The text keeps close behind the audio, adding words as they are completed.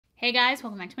Hey guys,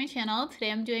 welcome back to my channel.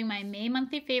 Today I'm doing my May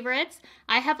monthly favorites.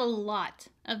 I have a lot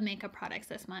of makeup products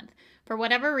this month. For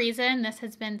whatever reason, this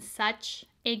has been such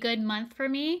a good month for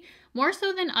me, more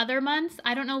so than other months.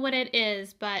 I don't know what it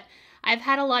is, but I've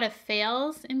had a lot of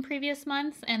fails in previous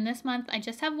months, and this month I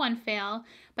just have one fail,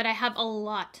 but I have a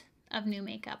lot of new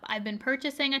makeup. I've been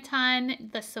purchasing a ton.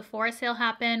 The Sephora sale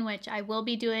happened, which I will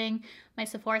be doing my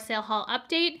Sephora sale haul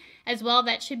update as well.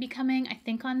 That should be coming, I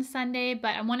think, on Sunday,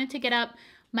 but I wanted to get up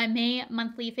my May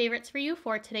monthly favorites for you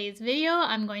for today's video.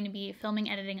 I'm going to be filming,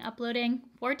 editing, uploading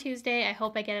for Tuesday. I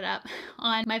hope I get it up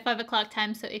on my 5 o'clock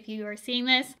time, so if you are seeing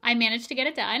this, I managed to get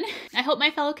it done. I hope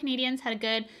my fellow Canadians had a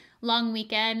good long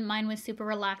weekend. Mine was super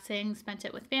relaxing, spent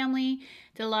it with family,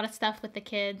 did a lot of stuff with the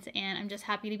kids, and I'm just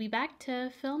happy to be back to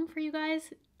film for you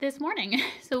guys this morning.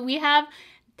 So we have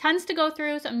tons to go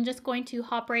through, so I'm just going to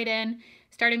hop right in,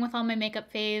 starting with all my makeup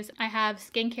faves. I have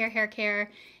skincare, hair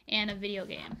care, and a video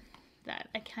game that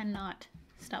I cannot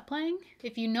stop playing.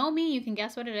 If you know me, you can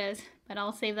guess what it is, but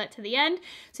I'll save that to the end.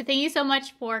 So thank you so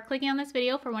much for clicking on this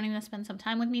video, for wanting to spend some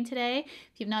time with me today.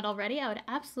 If you've not already, I would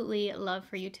absolutely love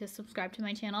for you to subscribe to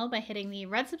my channel by hitting the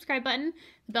red subscribe button,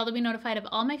 the bell to be notified of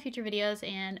all my future videos,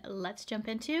 and let's jump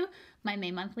into my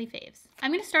May monthly faves. I'm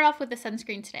going to start off with the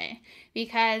sunscreen today,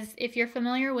 because if you're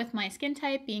familiar with my skin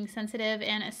type, being sensitive,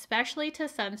 and especially to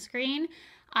sunscreen,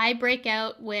 I break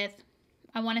out with,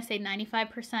 I want to say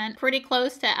 95%, pretty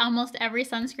close to almost every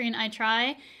sunscreen I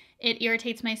try. It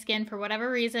irritates my skin for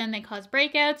whatever reason. They cause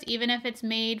breakouts, even if it's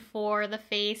made for the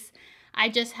face. I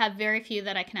just have very few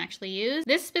that I can actually use.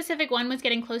 This specific one was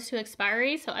getting close to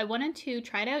expiry, so I wanted to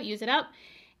try it out, use it up,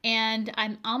 and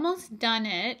I'm almost done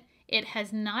it. It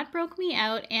has not broke me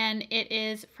out, and it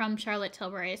is from Charlotte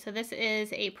Tilbury. So this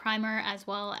is a primer as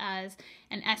well as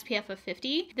an SPF of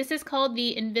 50. This is called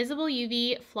the Invisible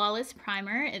UV Flawless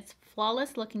Primer. It's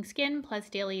flawless looking skin plus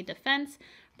daily defense,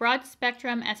 broad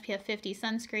spectrum SPF 50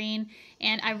 sunscreen.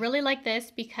 And I really like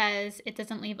this because it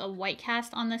doesn't leave a white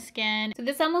cast on the skin. So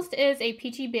this almost is a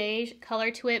peachy beige color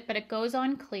to it, but it goes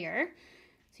on clear.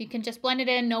 So you can just blend it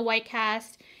in, no white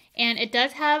cast. And it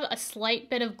does have a slight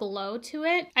bit of glow to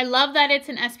it. I love that it's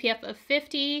an SPF of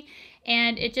 50,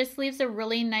 and it just leaves a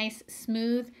really nice,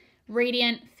 smooth,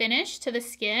 radiant finish to the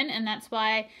skin, and that's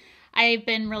why I've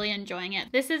been really enjoying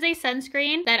it. This is a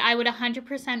sunscreen that I would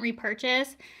 100%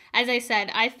 repurchase. As I said,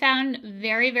 I found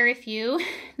very, very few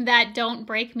that don't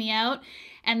break me out,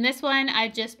 and this one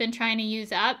I've just been trying to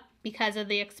use up because of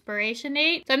the expiration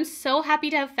date. So I'm so happy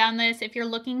to have found this. If you're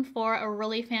looking for a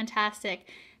really fantastic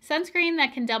sunscreen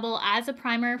that can double as a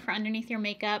primer for underneath your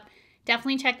makeup,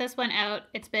 definitely check this one out.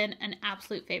 It's been an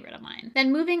absolute favorite of mine.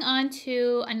 Then moving on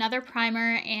to another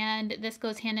primer, and this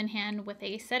goes hand in hand with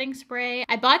a setting spray.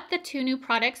 I bought the two new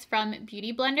products from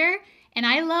Beauty Blender, and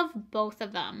I love both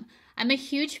of them. I'm a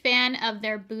huge fan of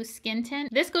their Boost Skin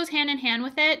Tint. This goes hand in hand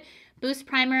with it, Boost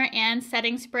Primer and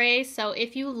setting spray. So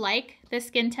if you like the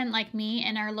skin tint like me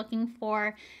and are looking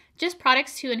for just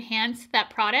products to enhance that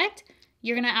product,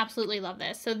 you're gonna absolutely love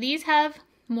this. So these have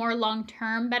more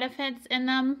long-term benefits in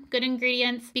them, good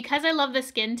ingredients. Because I love the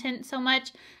skin tint so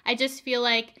much, I just feel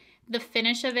like the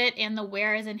finish of it and the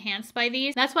wear is enhanced by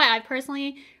these. That's why I've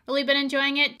personally really been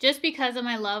enjoying it, just because of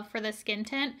my love for the skin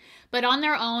tint. But on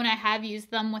their own, I have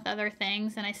used them with other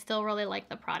things, and I still really like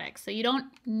the product. So you don't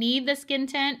need the skin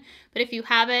tint, but if you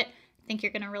have it, I think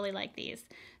you're gonna really like these.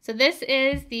 So this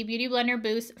is the Beauty Blender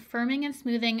Boost Firming and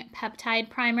Smoothing Peptide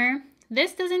Primer.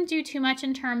 This doesn't do too much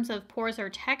in terms of pores or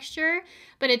texture,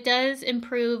 but it does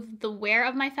improve the wear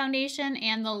of my foundation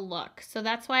and the look. So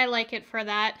that's why I like it for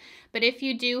that. But if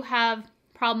you do have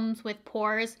problems with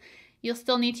pores, you'll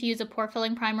still need to use a pore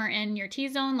filling primer in your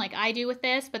T-zone like I do with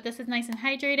this, but this is nice and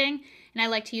hydrating, and I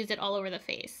like to use it all over the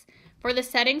face. For the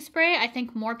setting spray, I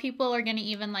think more people are gonna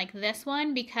even like this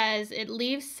one because it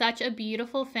leaves such a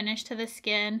beautiful finish to the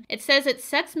skin. It says it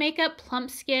sets makeup,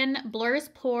 plump skin, blurs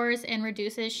pores, and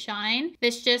reduces shine.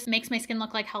 This just makes my skin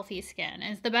look like healthy skin.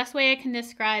 It's the best way I can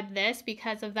describe this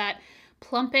because of that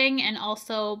plumping and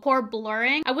also pore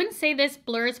blurring. I wouldn't say this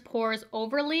blurs pores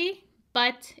overly,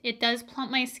 but it does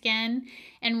plump my skin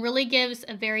and really gives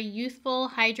a very youthful,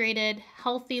 hydrated,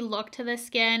 healthy look to the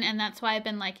skin, and that's why I've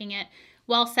been liking it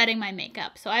while setting my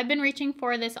makeup. So I've been reaching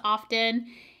for this often,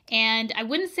 and I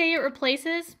wouldn't say it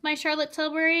replaces my Charlotte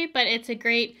Tilbury, but it's a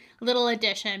great little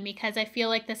addition because I feel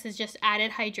like this is just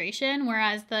added hydration,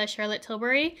 whereas the Charlotte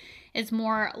Tilbury is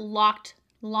more locked,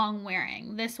 long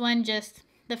wearing. This one, just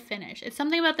the finish. It's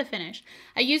something about the finish.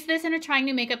 I use this in a Trying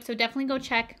New Makeup, so definitely go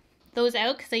check those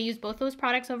out because I use both those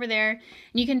products over there, and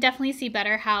you can definitely see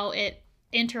better how it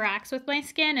interacts with my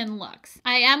skin and looks.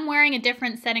 I am wearing a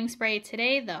different setting spray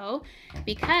today though,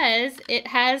 because it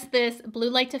has this blue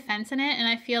light defense in it, and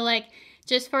I feel like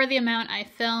just for the amount I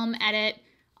film, edit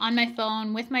on my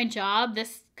phone with my job,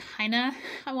 this kinda,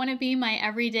 I wanna be my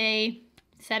everyday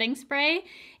setting spray.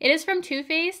 It is from Too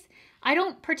Faced. I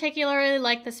don't particularly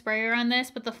like the sprayer on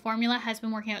this, but the formula has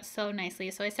been working out so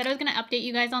nicely. So I said I was going to update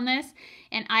you guys on this,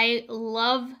 and I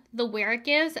love the wear it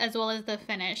gives as well as the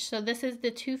finish. So this is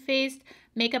the Too Faced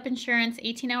Makeup Insurance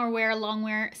 18-hour wear long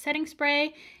wear setting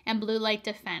spray and blue light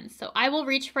defense. So I will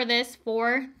reach for this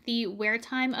for the wear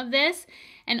time of this,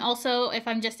 and also if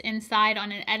I'm just inside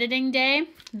on an editing day.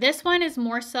 This one is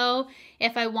more so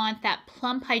if I want that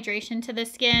plump hydration to the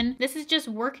skin. This is just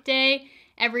work day,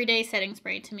 everyday setting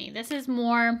spray to me. This is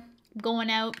more going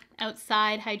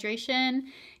outside hydration,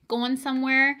 going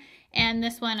somewhere, and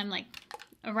this one I'm like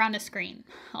around a screen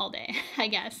all day, I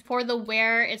guess. For the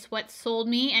wear, it's what sold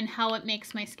me and how it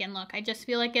makes my skin look. I just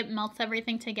feel like it melts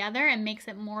everything together and makes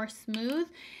it more smooth,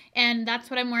 and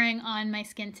that's what I'm wearing on my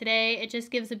skin today. It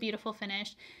just gives a beautiful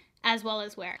finish as well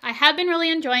as wear. I have been really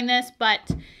enjoying this,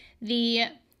 but the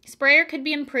sprayer could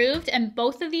be improved, and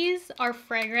both of these are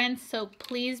fragrance, so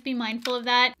please be mindful of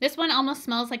that. This one almost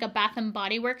smells like a Bath &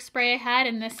 Body Works spray I had,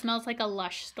 and this smells like a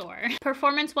Lush store.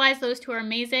 Performance-wise, those two are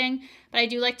amazing, but I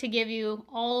do like to give you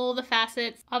all the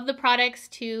facets of the products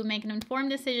to make an informed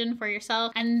decision for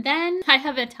yourself. And then I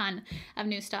have a ton of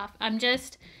new stuff. I'm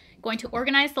just going to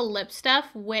organize the lip stuff,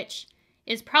 which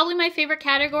is probably my favorite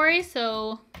category,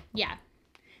 so yeah.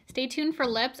 Stay tuned for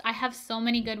lips. I have so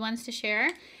many good ones to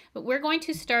share. But we're going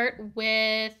to start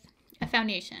with a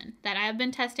foundation that I have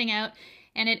been testing out,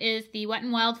 and it is the Wet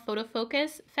n Wild Photo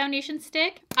Focus foundation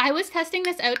stick. I was testing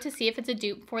this out to see if it's a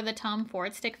dupe for the Tom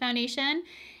Ford stick foundation,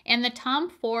 and the Tom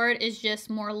Ford is just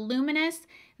more luminous.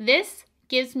 This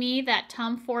gives me that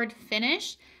Tom Ford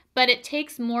finish, but it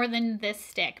takes more than this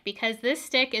stick because this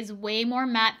stick is way more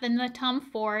matte than the Tom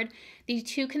Ford. The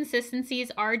two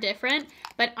consistencies are different,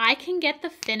 but I can get the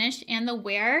finish and the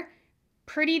wear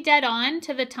pretty dead on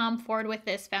to the Tom Ford with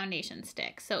this foundation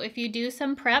stick. So if you do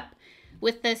some prep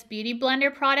with this Beauty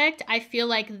Blender product, I feel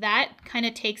like that kind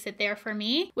of takes it there for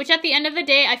me, which at the end of the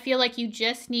day, I feel like you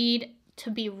just need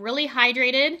to be really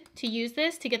hydrated to use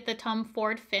this to get the Tom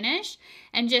Ford finish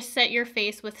and just set your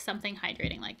face with something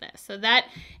hydrating like this. So that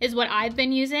is what I've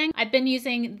been using. I've been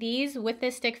using these with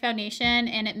this stick foundation,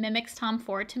 and it mimics Tom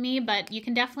Ford to me, but you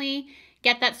can definitely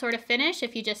get that sort of finish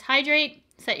if you just hydrate,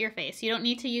 set your face. You don't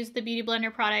need to use the Beauty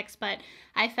Blender products, but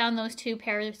I found those two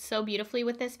pair so beautifully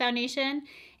with this foundation.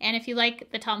 And if you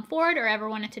like the Tom Ford or ever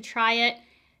wanted to try it,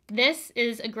 this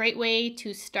is a great way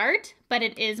to start, but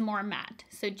it is more matte.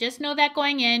 So just know that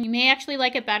going in. You may actually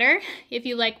like it better if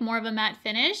you like more of a matte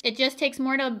finish. It just takes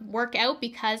more to work out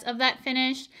because of that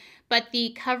finish, but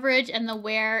the coverage and the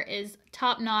wear is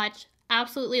top notch.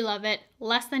 Absolutely love it.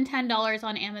 Less than $10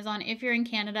 on Amazon if you're in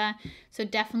Canada. So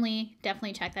definitely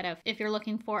check that out if you're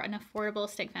looking for an affordable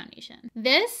stick foundation.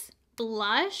 This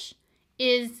blush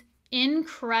is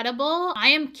incredible. I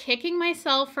am kicking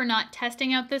myself for not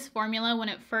testing out this formula when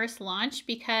it first launched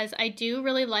because I do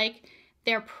really like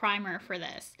their primer for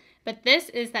this. But this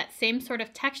is that same sort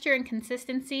of texture and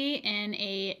consistency in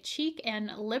a cheek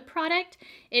and lip product.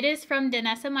 It is from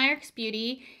Danessa Myricks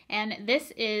Beauty, and this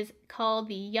is called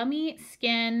the Yummy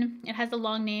Skin. It has a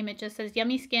long name. It just says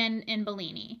Yummy Skin in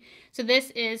Bellini. So this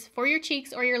is for your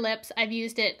cheeks or your lips. I've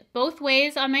used it both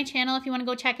ways on my channel if you want to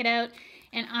go check it out.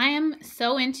 And I am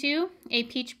so into a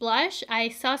peach blush. I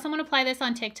saw someone apply this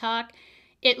on TikTok.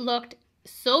 It looked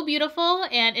so beautiful,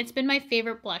 and it's been my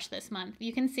favorite blush this month.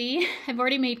 You can see I've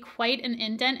already made quite an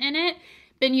indent in it.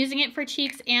 Been using it for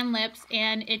cheeks and lips,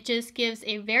 and it just gives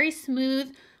a very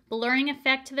smooth blurring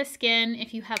effect to the skin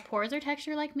if you have pores or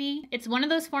texture like me. It's one of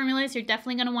those formulas you're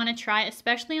definitely going to want to try,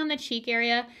 especially on the cheek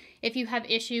area if you have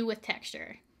issue with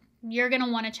texture. You're going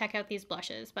to want to check out these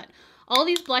blushes, but all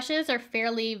these blushes are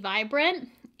fairly vibrant,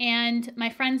 and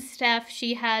my friend Steph,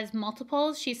 she has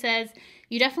multiples. She says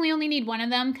you definitely only need one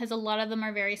of them because a lot of them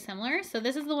are very similar. So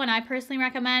this is the one I personally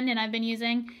recommend and I've been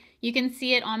using. You can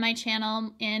see it on my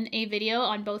channel in a video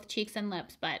on both cheeks and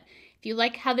lips, but if you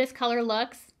like how this color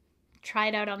looks, try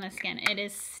it out on the skin. It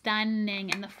is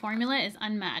stunning and the formula is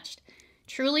unmatched.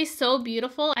 Truly so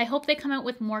beautiful. I hope they come out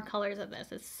with more colors of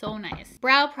this. It's so nice.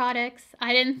 Brow products.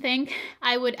 I didn't think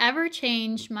I would ever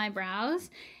change my brows,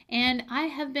 and I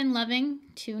have been loving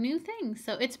two new things.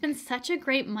 So it's been such a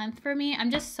great month for me. I'm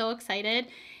just so excited.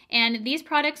 And these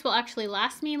products will actually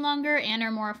last me longer and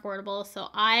are more affordable. So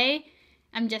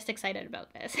I'm just excited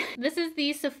about this. This is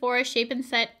the Sephora Shape and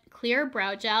Set clear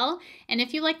brow gel. And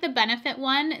if you like the Benefit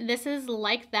one, this is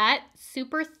like that,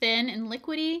 super thin and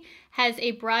liquidy, has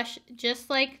a brush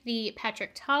just like the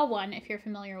Patrick Ta one, if you're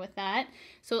familiar with that.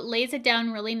 So it lays it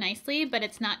down really nicely, but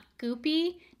it's not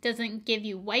goopy, doesn't give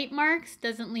you white marks,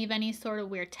 doesn't leave any sort of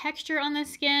weird texture on the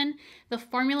skin. The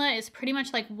formula is pretty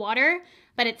much like water,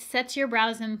 but it sets your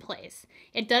brows in place.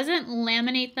 It doesn't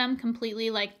laminate them completely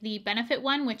like the Benefit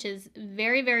one, which is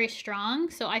very, very strong.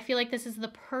 So I feel like this is the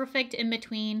perfect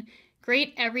in-between.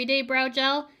 Great everyday brow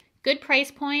gel, good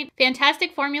price point,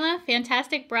 fantastic formula,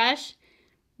 fantastic brush.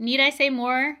 Need I say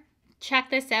more? Check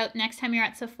this out next time you're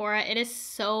at Sephora. It is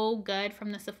so good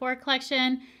from the Sephora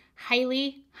collection.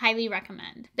 Highly, highly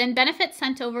recommend. Then Benefit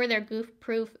sent over their Goof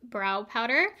Proof Brow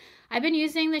Powder. I've been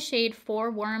using the shade 4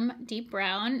 Warm Deep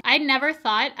Brown. I never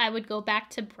thought I would go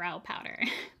back to brow powder,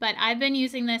 but I've been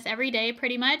using this every day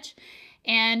pretty much,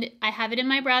 and I have it in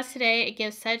my brows today. It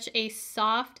gives such a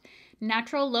soft,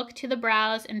 natural look to the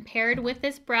brows, and paired with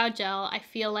this brow gel, I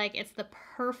feel like it's the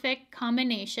perfect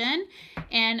combination,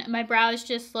 and my brows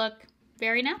just look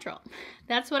very natural.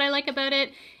 That's what I like about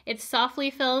it. It softly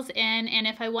fills in, and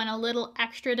if I want a little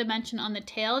extra dimension on the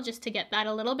tail just to get that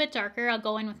a little bit darker, I'll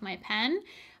go in with my pen.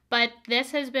 But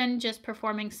this has been just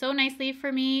performing so nicely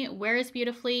for me, wears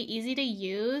beautifully, easy to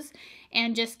use,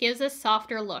 and just gives a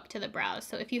softer look to the brows.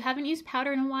 So if you haven't used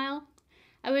powder in a while,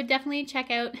 I would definitely check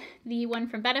out the one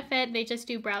from Benefit. They just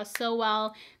do brows so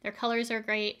well. Their colors are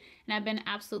great, and I've been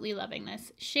absolutely loving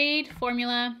this shade,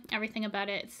 formula, everything about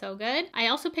it. It's so good. I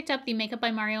also picked up the Makeup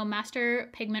by Mario Master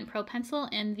Pigment Pro Pencil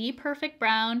in the Perfect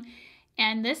Brown,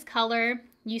 and this color,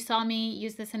 you saw me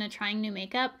use this in a Trying New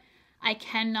Makeup. I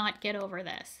cannot get over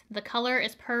this. The color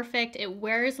is perfect. It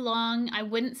wears long. I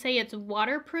wouldn't say it's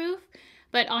waterproof,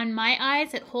 but on my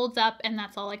eyes, it holds up, and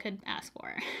that's all I could ask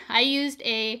for. I used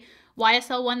a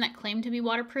YSL one that claimed to be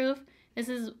waterproof. This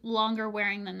is longer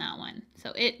wearing than that one.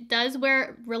 So it does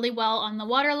wear really well on the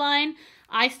waterline.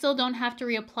 I still don't have to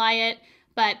reapply it,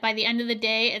 but by the end of the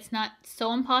day, it's not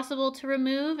so impossible to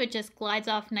remove. It just glides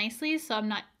off nicely, so I'm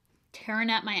not tearing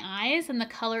at my eyes, and the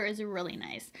color is really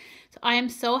nice. So I am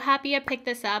so happy I picked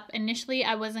this up. Initially,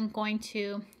 I wasn't going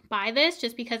to buy this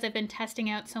just because I've been testing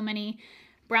out so many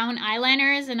brown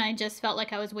eyeliners, and I just felt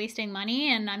like I was wasting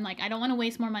money, and I'm like, I don't want to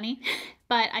waste more money.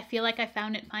 But I feel like I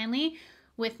found it finally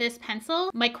with this pencil.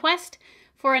 My quest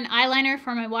for an eyeliner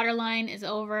for my waterline is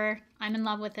over. I'm in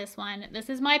love with this one. This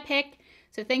is my pick.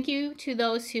 So thank you to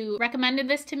those who recommended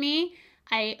this to me.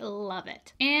 I love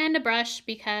it. And a brush,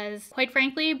 because quite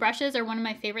frankly, brushes are one of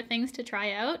my favorite things to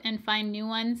try out and find new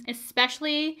ones,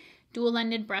 especially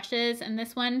dual-ended brushes, and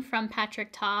this one from Patrick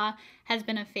Ta has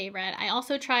been a favorite. I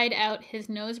also tried out his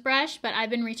nose brush, but I've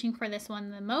been reaching for this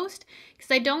one the most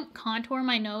because I don't contour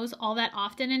my nose all that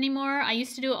often anymore. I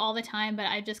used to do it all the time, but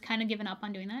I've just kind of given up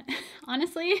on doing that,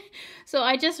 honestly. So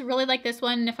I just really like this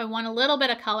one, and if I want a little bit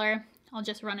of color, I'll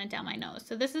just run it down my nose.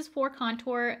 So this is for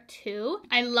contour too.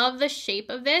 I love the shape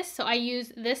of this, so I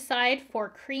use this side for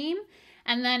cream,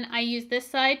 and then I use this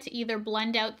side to either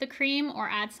blend out the cream or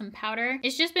add some powder.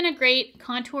 It's just been a great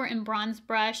contour and bronze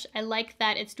brush. I like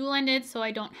that it's dual-ended, so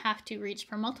I don't have to reach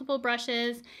for multiple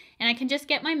brushes, and I can just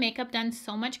get my makeup done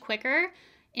so much quicker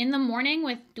in the morning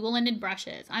with dual-ended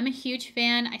brushes. I'm a huge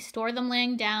fan. I store them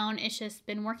laying down. It's just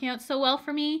been working out so well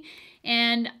for me,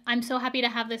 and I'm so happy to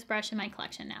have this brush in my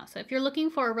collection now. So if you're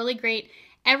looking for a really great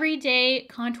everyday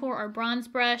contour or bronze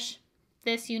brush,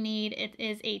 this you need. It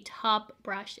is a top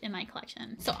brush in my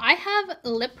collection. So I have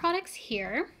lip products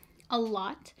here, a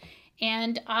lot,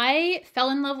 and I fell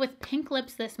in love with pink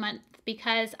lips this month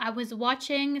because I was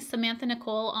watching Samantha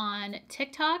Nicole on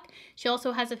TikTok. She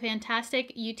also has a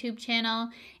fantastic YouTube channel,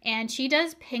 and she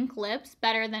does pink lips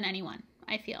better than anyone,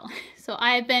 I feel. So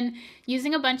I've been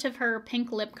using a bunch of her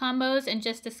pink lip combos and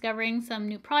just discovering some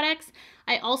new products.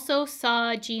 I also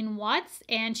saw Jean Watts,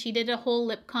 and she did a whole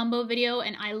lip combo video,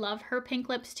 and I love her pink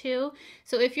lips too.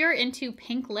 So if you're into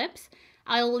pink lips,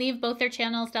 I'll leave both their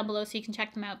channels down below so you can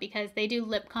check them out because they do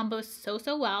lip combos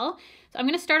so well. So I'm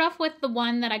going to start off with the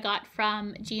one that I got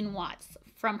from Jean Watts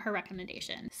from her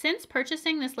recommendation. Since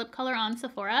purchasing this lip color on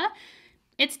Sephora,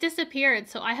 it's disappeared,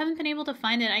 so I haven't been able to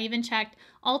find it. I even checked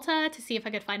Ulta to see if I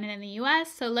could find it in the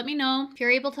US, so let me know if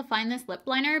you're able to find this lip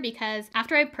liner, because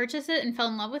after I purchased it and fell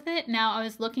in love with it, now I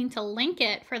was looking to link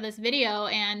it for this video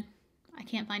and I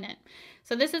can't find it.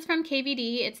 So this is from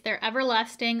KVD. It's their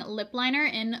Everlasting Lip Liner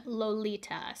in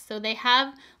Lolita. So they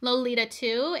have Lolita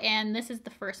too, and this is the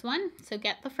first one. So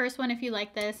get the first one if you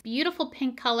like this. Beautiful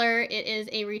pink color. It is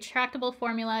a retractable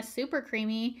formula, super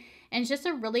creamy, and it's just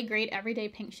a really great everyday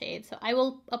pink shade. So I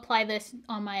will apply this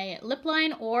on my lip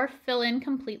line or fill in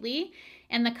completely.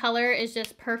 and the color is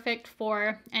just perfect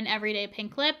for an everyday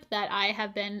pink lip that I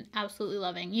have been absolutely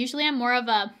loving. Usually I'm more of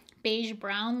a beige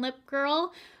brown lip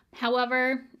girl.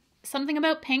 However, something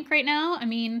about pink right now, I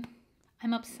mean,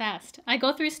 I'm obsessed. I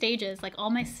go through stages, like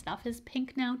all my stuff is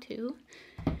pink now too.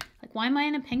 Like, why am I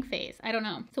in a pink phase? I don't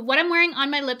know. So what I'm wearing on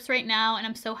my lips right now, and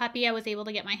I'm so happy I was able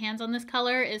to get my hands on this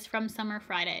color, is from Summer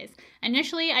Fridays.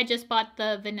 Initially, I just bought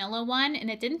the vanilla one, and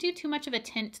it didn't do too much of a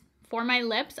tint for my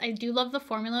lips. I do love the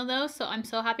formula though, so I'm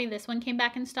so happy this one came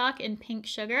back in stock in Pink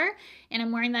Sugar, and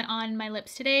I'm wearing that on my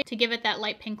lips today to give it that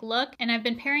light pink look. And I've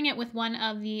been pairing it with one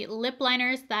of the lip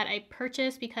liners that I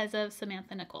purchased because of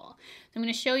Samantha Nicole. So I'm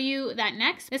going to show you that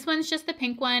next. This one's just the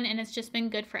pink one, and it's just been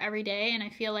good for every day, and I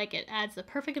feel like it adds the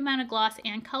perfect amount of gloss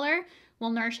and color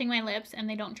while nourishing my lips, and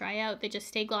they don't dry out. They just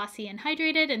stay glossy and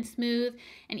hydrated and smooth,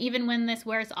 and even when this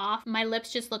wears off, my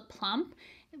lips just look plump,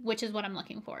 which is what I'm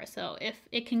looking for. So if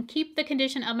it can keep the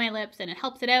condition of my lips and it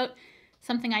helps it out,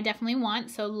 something I definitely want.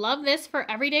 So love this for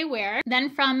everyday wear. Then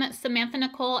from Samantha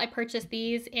Nicole, I purchased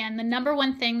these, and the number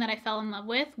one thing that I fell in love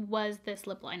with was this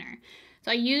lip liner.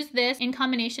 So I used this in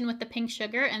combination with the Pink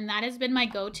Sugar, and that has been my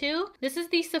go-to. This is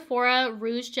the Sephora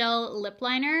Rouge Gel Lip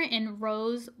Liner in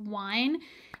Rose Wine.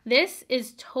 This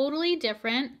is totally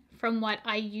different from what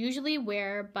I usually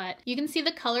wear, but you can see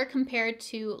the color compared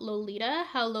to Lolita,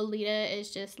 how Lolita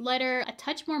is just lighter, a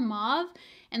touch more mauve,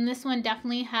 and this one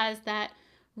definitely has that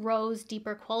rose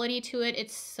deeper quality to it.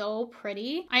 It's so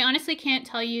pretty. I honestly can't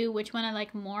tell you which one I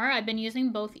like more. I've been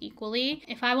using both equally.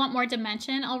 If I want more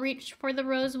dimension, I'll reach for the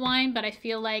Rose Wine, but I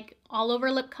feel like all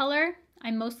over lip color,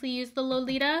 I mostly use the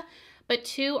Lolita, but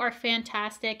two are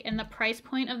fantastic, and the price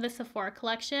point of the Sephora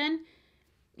collection,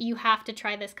 you have to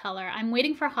try this color. I'm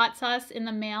waiting for hot sauce in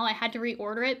the mail. I had to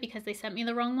reorder it because they sent me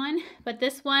the wrong one, but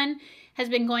this one has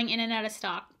been going in and out of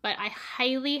stock. But I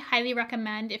highly, highly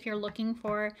recommend if you're looking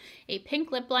for a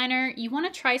pink lip liner, you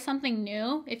want to try something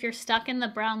new. If you're stuck in the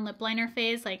brown lip liner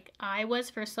phase like I was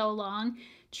for so long,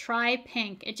 try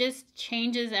pink. It just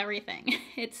changes everything.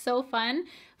 It's so fun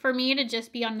for me to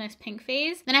just be on this pink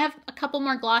phase. Then I have a couple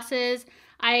more glosses.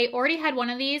 I already had one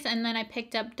of these, and then I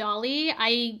picked up Dolly.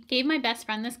 I gave my best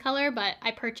friend this color, but I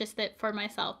purchased it for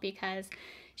myself because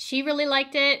she really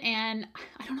liked it, and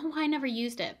I don't know why I never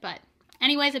used it, but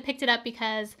anyways, I picked it up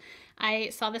because I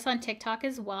saw this on TikTok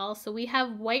as well. So we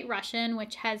have White Russian,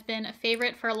 which has been a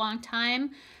favorite for a long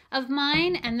time of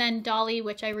mine, and then Dolly,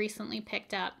 which I recently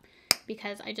picked up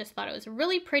because I just thought it was a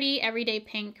really pretty everyday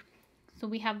pink. So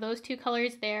we have those two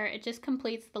colors there. It just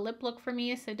completes the lip look for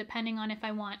me, so depending on if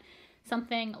I want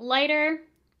something lighter,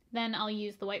 then I'll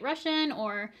use the White Russian,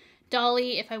 or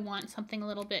Dolly if I want something a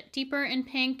little bit deeper in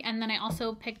pink. And then I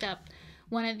also picked up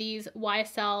one of these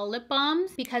YSL lip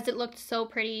balms because it looked so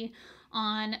pretty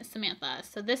on Samantha.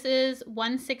 So this is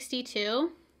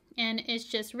 162, and it's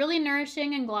just really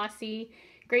nourishing and glossy,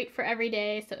 great for every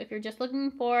day. So if you're just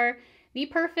looking for the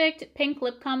perfect pink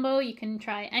lip combo, you can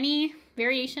try any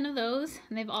variation of those,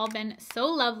 and they've all been so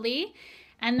lovely.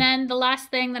 And then the last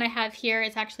thing that I have here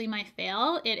is actually my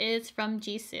fail. It is from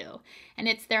Jisoo, and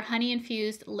it's their honey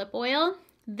infused lip oil.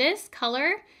 This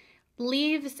color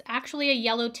leaves actually a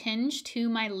yellow tinge to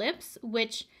my lips,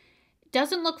 which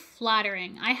doesn't look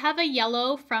flattering. I have a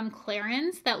yellow from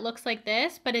Clarins that looks like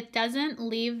this, but it doesn't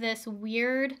leave this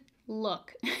weird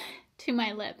look to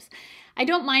my lips. I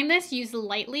don't mind this used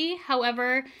lightly.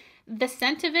 However, the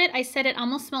scent of it, I said it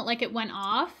almost smelled like it went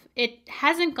off. It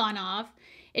hasn't gone off.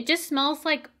 It just smells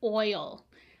like oil,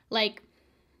 like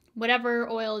whatever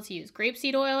oil is used.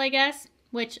 Grapeseed oil, I guess,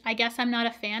 which I guess I'm not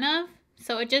a fan of.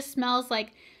 So it just smells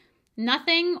like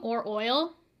nothing or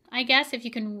oil, I guess. If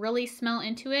you can really smell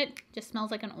into it, just smells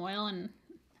like an oil, and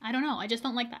I don't know. I just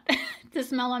don't like that to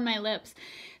smell on my lips.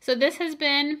 So this has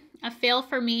been a fail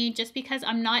for me just because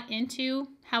I'm not into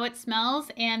how it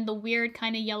smells and the weird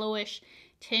kind of yellowish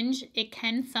tinge it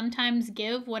can sometimes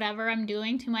give whatever I'm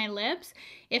doing to my lips.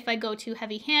 If I go too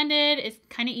heavy-handed, it's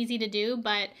kind of easy to do,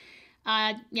 but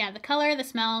yeah, the color, the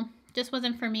smell just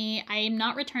wasn't for me. I am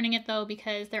not returning it though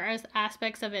because there are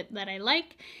aspects of it that I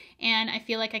like, and I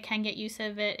feel like I can get use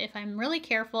of it if I'm really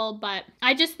careful, but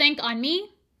I just think on me,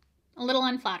 a little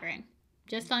unflattering,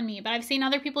 just on me. But I've seen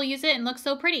other people use it and look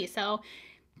so pretty, so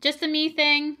just a me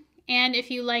thing. And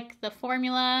if you like the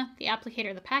formula, the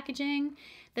applicator, the packaging,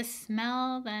 the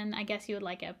smell, then I guess you would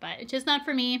like it, but it's just not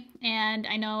for me. And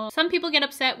I know some people get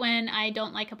upset when I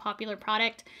don't like a popular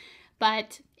product,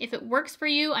 but if it works for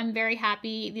you, I'm very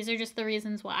happy. These are just the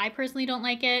reasons why I personally don't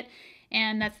like it,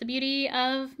 and that's the beauty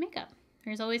of makeup.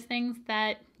 There's always things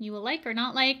that you will like or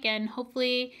not like, and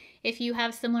hopefully if you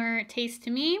have similar taste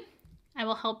to me, I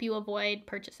will help you avoid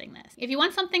purchasing this. If you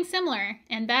want something similar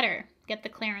and better, get the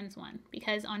clearance one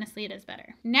because honestly it is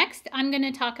better. Next, I'm going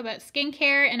to talk about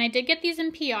skincare, and I did get these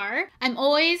in PR. I'm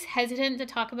always hesitant to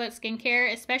talk about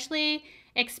skincare, especially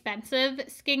expensive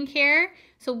skincare.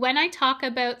 So when I talk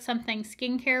about something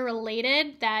skincare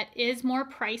related that is more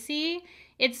pricey,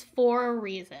 it's for a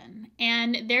reason.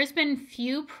 And there's been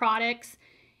few products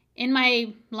in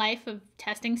my life of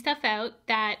testing stuff out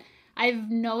that I've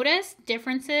noticed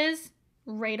differences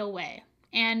right away.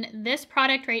 And this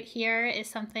product right here is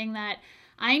something that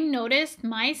I noticed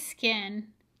my skin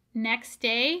next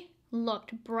day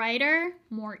looked brighter,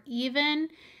 more even,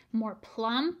 more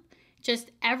plump.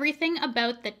 Just everything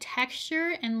about the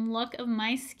texture and look of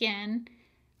my skin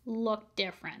looked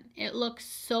different. It looked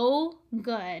so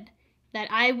good that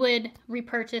I would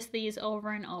repurchase these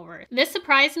over and over. This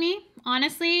surprised me.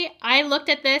 Honestly, I looked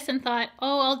at this and thought,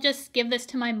 oh, I'll just give this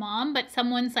to my mom, but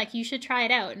someone's like, you should try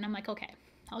it out. And I'm like, okay,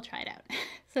 I'll try it out.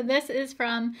 So this is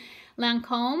from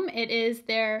Lancome. It is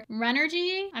their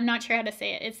Renergy. I'm not sure how to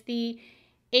say it. It's the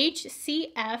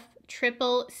HCF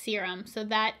Triple Serum. So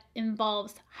that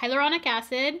involves hyaluronic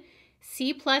acid,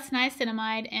 C+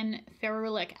 niacinamide, and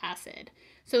ferulic acid.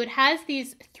 So it has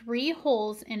these 3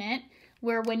 holes in it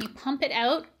where when you pump it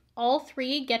out, all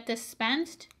 3 get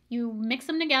dispensed. You mix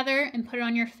them together and put it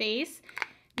on your face.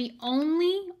 The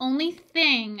only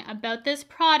thing about this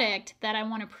product that I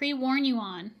want to pre-warn you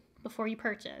on before you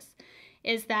purchase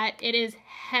is that it is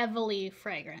heavily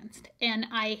fragranced. And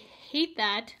I hate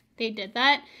that they did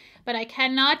that, but I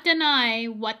cannot deny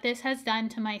what this has done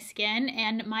to my skin,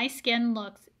 and my skin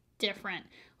looks different.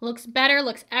 Looks better,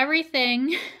 looks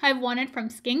everything I've wanted from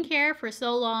skincare for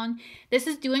so long. This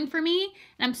is doing for me,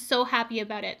 and I'm so happy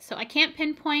about it. So I can't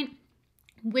pinpoint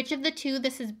which of the 2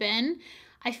 this has been.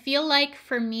 I feel like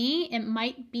for me, it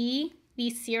might be the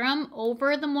serum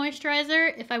over the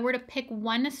moisturizer. If I were to pick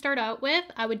one to start out with,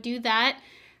 I would do that.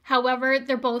 However,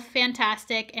 they're both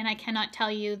fantastic, and I cannot tell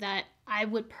you that I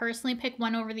would personally pick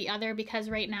one over the other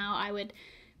because right now I would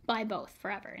buy both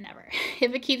forever and ever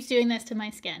if it keeps doing this to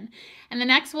my skin. And the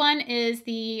next one is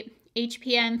the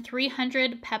HPN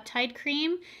 300 Peptide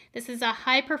Cream. This is a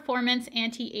high performance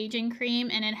anti-aging cream,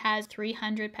 and it has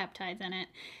 300 peptides in it.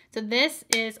 So this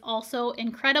is also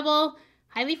incredible,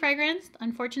 highly fragranced,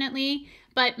 unfortunately,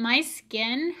 but my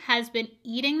skin has been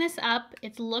eating this up.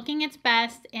 It's looking its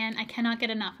best, and I cannot get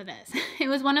enough of this. It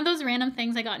was one of those random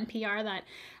things I got in PR that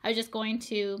I was just going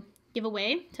to give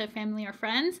away to family or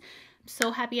friends. I'm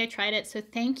so happy I tried it. So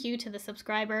thank you to the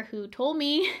subscriber who told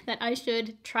me that I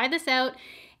should try this out,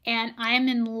 and I am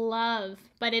in love,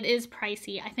 but it is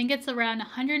pricey. I think it's around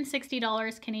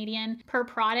 $160 Canadian per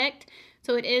product.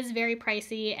 So it is very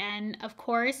pricey. And of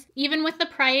course, even with the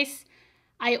price,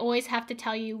 I always have to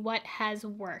tell you what has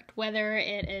worked, whether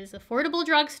it is affordable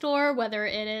drugstore, whether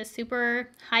it is super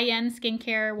high-end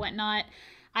skincare, whatnot.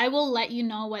 I will let you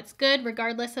know what's good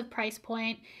regardless of price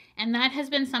point. And that has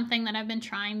been something that I've been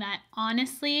trying that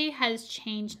honestly has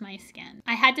changed my skin.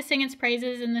 I had to sing its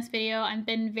praises in this video. I've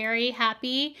been very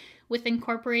happy with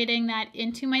incorporating that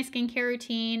into my skincare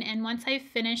routine. And once I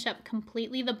finish up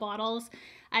completely the bottles,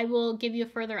 I will give you a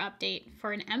further update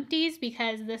for an empties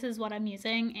because this is what I'm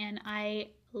using and I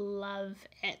love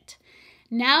it.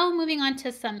 Now moving on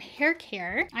to some hair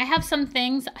care. I have some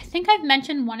things, I think I've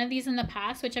mentioned one of these in the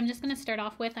past, which I'm just gonna start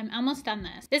off with. I'm almost done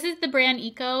this. This is the brand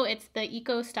Eco. It's the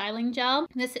Eco Styling Gel.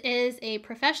 This is a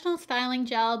professional styling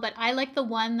gel, but I like the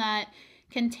one that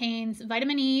contains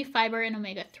vitamin E, fiber, and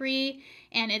omega-3,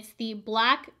 and it's the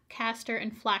black castor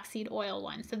and flaxseed oil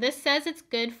one. So this says it's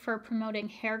good for promoting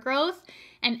hair growth,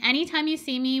 and anytime you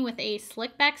see me with a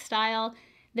slick back style,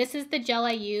 this is the gel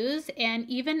I use, and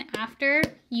even after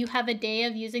you have a day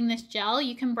of using this gel,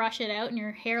 you can brush it out and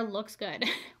your hair looks good,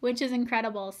 which is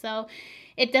incredible. So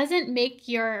it doesn't make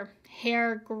your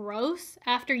hair gross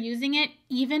after using it,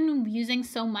 even using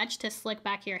so much to slick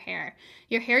back your hair.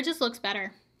 Your hair just looks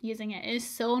better using it. It is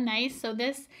so nice. So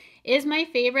this is my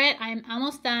favorite. I'm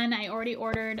almost done. I already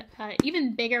ordered an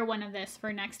even bigger one of this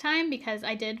for next time because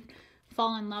I did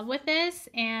fall in love with this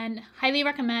and highly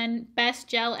recommend. Best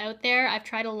gel out there. I've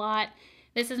tried a lot.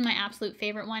 This is my absolute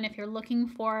favorite one if you're looking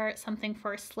for something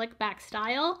for a slick back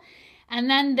style. And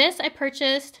then this I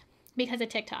purchased because of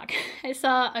TikTok. I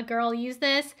saw a girl use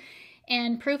this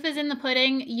and proof is in the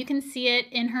pudding. You can see it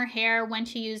in her hair when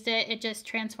she used it. It just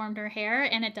transformed her hair,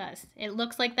 and it does. It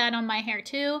looks like that on my hair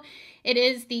too. It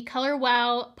is the Color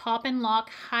Wow Pop and Lock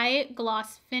High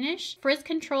Gloss Finish, Frizz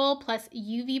Control plus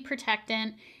UV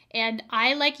Protectant. And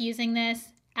I like using this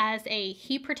as a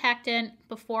heat protectant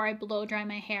before I blow dry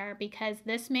my hair because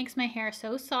this makes my hair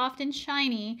so soft and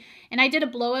shiny. And I did a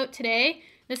blowout today.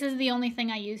 This is the only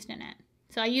thing I used in it.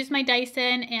 So I used my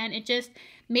Dyson and it just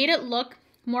made it look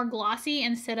more glossy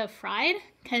instead of fried,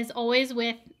 because always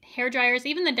with hair dryers,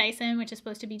 even the Dyson, which is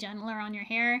supposed to be gentler on your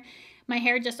hair, my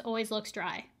hair just always looks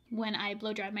dry when I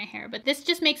blow dry my hair. But this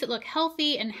just makes it look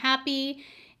healthy and happy,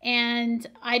 and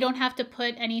I don't have to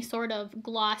put any sort of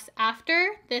gloss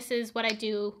after. This is what I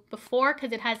do before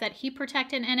because it has that heat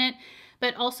protectant in it.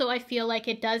 But also I feel like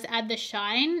it does add the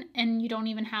shine and you don't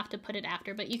even have to put it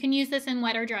after. But you can use this in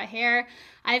wet or dry hair.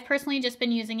 I've personally just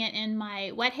been using it in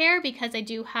my wet hair because I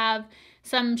do have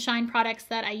some shine products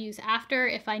that I use after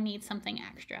if I need something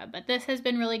extra. But this has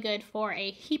been really good for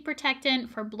a heat protectant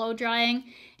for blow drying.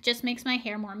 It just makes my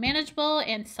hair more manageable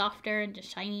and softer and just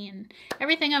shiny and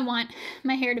everything I want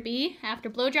my hair to be after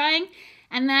blow drying.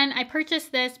 And then I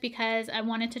purchased this because I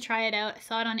wanted to try it out. I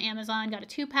saw it on Amazon, got a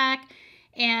 2-pack.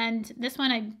 And this one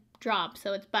I dropped,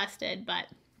 so it's busted, but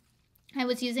I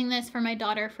was using this for my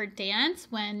daughter for dance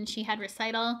when she had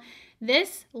recital.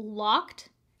 This locked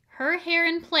her hair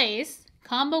in place,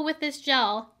 combo with this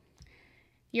gel.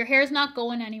 Your hair's not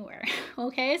going anywhere,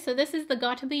 okay? So this is the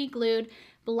Got to Be Glued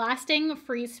Blasting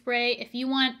Freeze Spray if you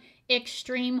want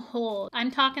extreme hold. I'm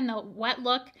talking the wet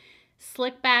look,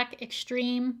 slick back,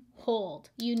 extreme hold.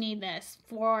 You need this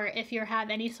for if you have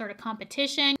any sort of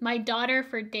competition. My daughter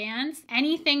for dance,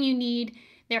 anything you need,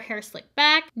 their hair slicked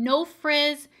back, no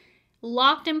frizz,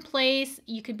 locked in place.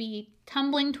 You could be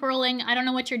tumbling, twirling, I don't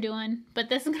know what you're doing, but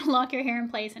this is gonna lock your hair in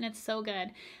place and it's so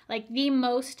good. Like the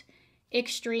most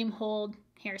extreme hold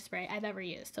hairspray I've ever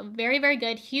used. So very, very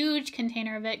good, huge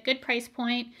container of it, good price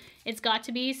point. It's Got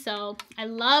to Be. So I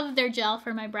love their gel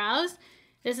for my brows.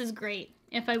 This is great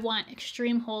if I want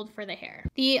extreme hold for the hair.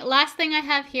 The last thing I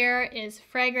have here is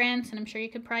fragrance, and I'm sure you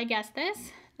could probably guess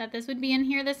this, that this would be in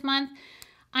here this month.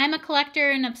 I'm a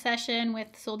collector and obsession with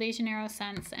Sol de Janeiro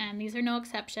scents, and these are no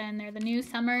exception. They're the new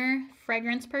summer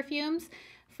fragrance perfumes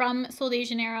from Sol de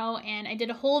Janeiro, and I did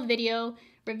a whole video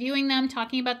reviewing them,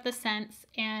 talking about the scents,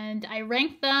 and I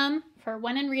ranked them for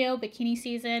When in Rio, Bikini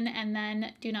Season, and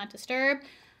then Do Not Disturb.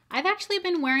 I've actually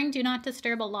been wearing Do Not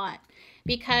Disturb a lot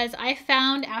because I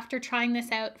found after trying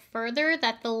this out further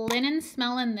that the linen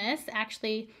smell in this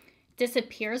actually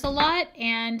disappears a lot,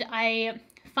 and I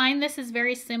find this is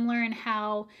very similar in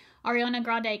how Ariana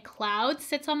Grande Cloud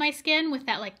sits on my skin with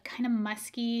that like kind of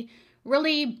musky,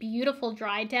 really beautiful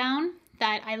dry down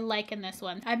that I like in this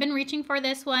one. I've been reaching for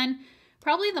this one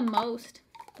probably the most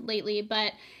lately,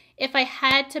 but if I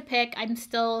had to pick, I'm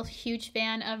still a huge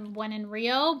fan of When in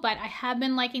Rio, but I have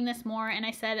been liking this more, and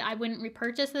I said I wouldn't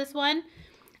repurchase this one.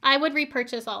 I would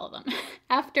repurchase all of them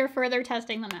after further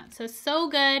testing them out. So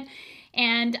good,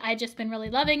 and I've just been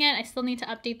really loving it. I still need to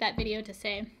update that video to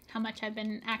say how much I've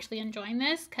been actually enjoying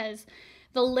this, because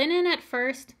the linen at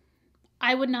first,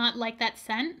 I would not like that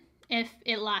scent if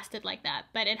it lasted like that,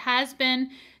 but it has been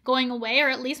going away, or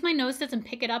at least my nose doesn't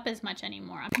pick it up as much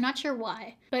anymore. I'm not sure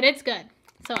why, but it's good.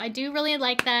 So I do really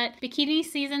like that. Bikini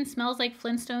Season smells like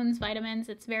Flintstones vitamins.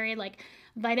 It's very like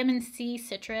vitamin C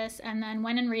citrus. And then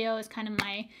When in Rio is kind of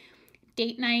my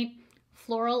date night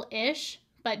floral-ish,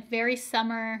 but very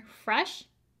summer fresh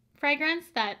fragrance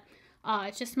that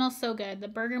it just smells so good. The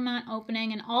bergamot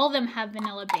opening, and all of them have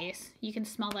vanilla base. You can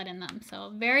smell that in them.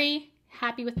 So very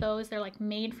happy with those. They're like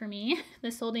made for me.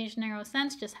 The Sol de Janeiro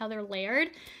scents, just how they're layered.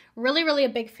 Really, really a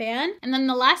big fan. And then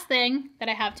the last thing that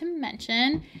I have to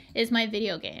mention is my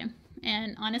video game.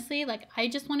 And honestly, like I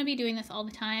just want to be doing this all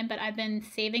the time, but I've been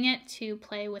saving it to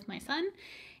play with my son,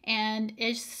 and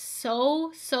it's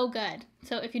so good.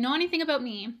 So if you know anything about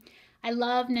me, I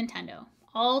love Nintendo.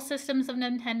 All systems of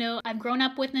Nintendo. I've grown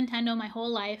up with Nintendo my whole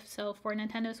life. So for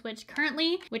Nintendo Switch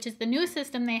currently, which is the new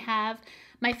system they have,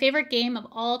 my favorite game of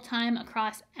all time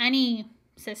across any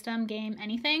system, game,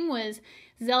 anything, was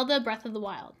Zelda Breath of the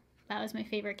Wild. That was my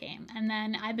favorite game. And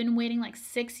then I've been waiting like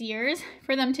 6 years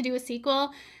for them to do a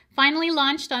sequel. Finally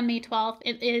launched on May 12th.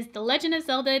 It is The Legend of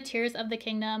Zelda Tears of the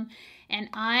Kingdom, and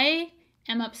I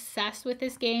am obsessed with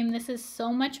this game. This is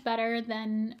so much better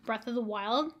than Breath of the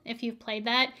Wild if you've played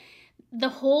that. The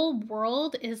whole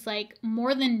world is like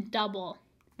more than double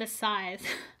the size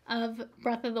of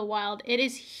Breath of the Wild. It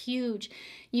is huge.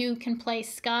 You can play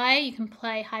Sky, you can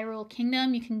play Hyrule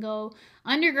Kingdom, you can go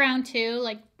underground too.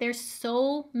 Like there's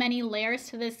so many layers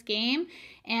to this game,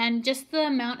 and just the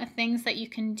amount of things that you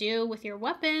can do with your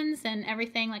weapons and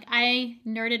everything. Like I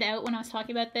nerded out when I was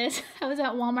talking about this. I was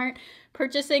at Walmart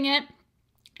purchasing it,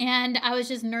 and I was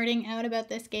just nerding out about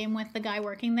this game with the guy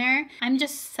working there. I'm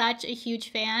just such a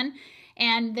huge fan,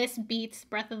 and this beats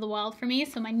Breath of the Wild for me.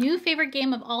 So my new favorite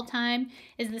game of all time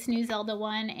is this new Zelda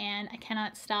one, and I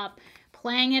cannot stop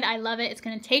playing it. I love it. It's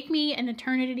going to take me an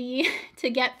eternity to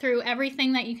get through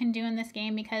everything that you can do in this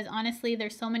game, because honestly,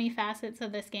 there's so many facets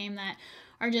of this game that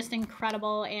are just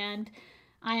incredible, and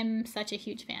I'm such a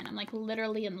huge fan. I'm like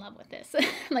literally in love with this.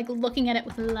 Like looking at it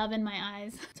with love in my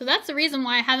eyes. So that's the reason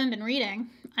why I haven't been reading.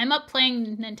 I'm up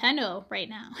playing Nintendo right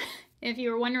now. If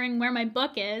you were wondering where my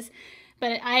book is,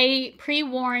 but I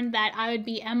pre-warned that I would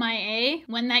be MIA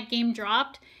when that game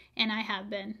dropped, and I have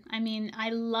been. I mean, I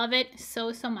love it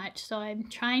so much. So I'm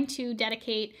trying to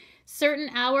dedicate certain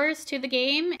hours to the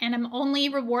game, and I'm only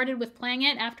rewarded with playing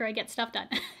it after I get stuff done.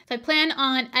 So I plan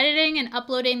on editing and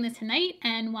uploading this tonight,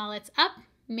 and while it's up,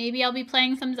 maybe I'll be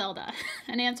playing some Zelda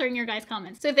and answering your guys'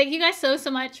 comments. So thank you guys so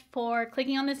much for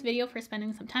clicking on this video, for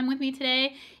spending some time with me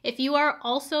today. If you are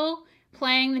also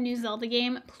playing the new Zelda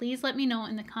game, please let me know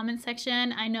in the comment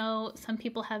section. I know some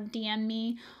people have DM'd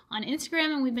me on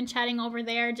Instagram and we've been chatting over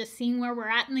there, just seeing where we're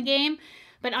at in the game.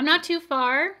 But I'm not too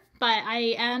far, but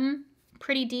I am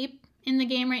pretty deep in the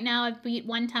game right now. I've beat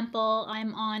one temple,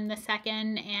 I'm on the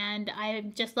second, and I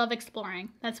just love exploring.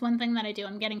 That's one thing that I do.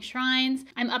 I'm getting shrines,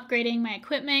 I'm upgrading my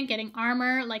equipment, getting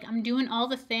armor, like I'm doing all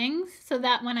the things so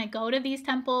that when I go to these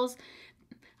temples,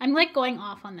 I'm like going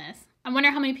off on this. I wonder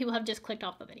how many people have just clicked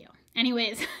off the video.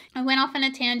 Anyways, I went off on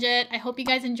a tangent. I hope you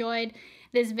guys enjoyed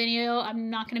this video. I'm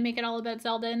not gonna make it all about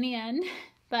Zelda in the end,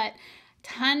 but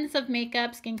tons of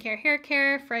makeup, skincare, hair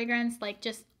care, fragrance, like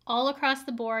just all across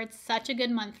the board. Such a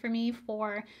good month for me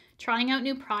for trying out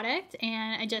new product,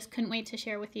 and I just couldn't wait to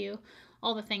share with you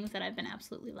all the things that I've been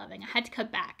absolutely loving. I had to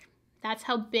cut back. That's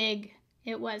how big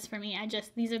it was for me.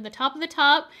 These are the top of the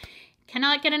top.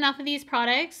 Cannot get enough of these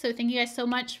products. So thank you guys so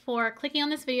much for clicking on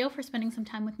this video, for spending some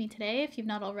time with me today. If you've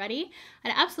not already,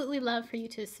 I'd absolutely love for you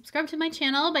to subscribe to my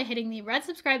channel by hitting the red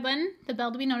subscribe button, the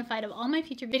bell to be notified of all my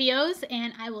future videos,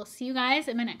 and I will see you guys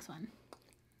in my next one.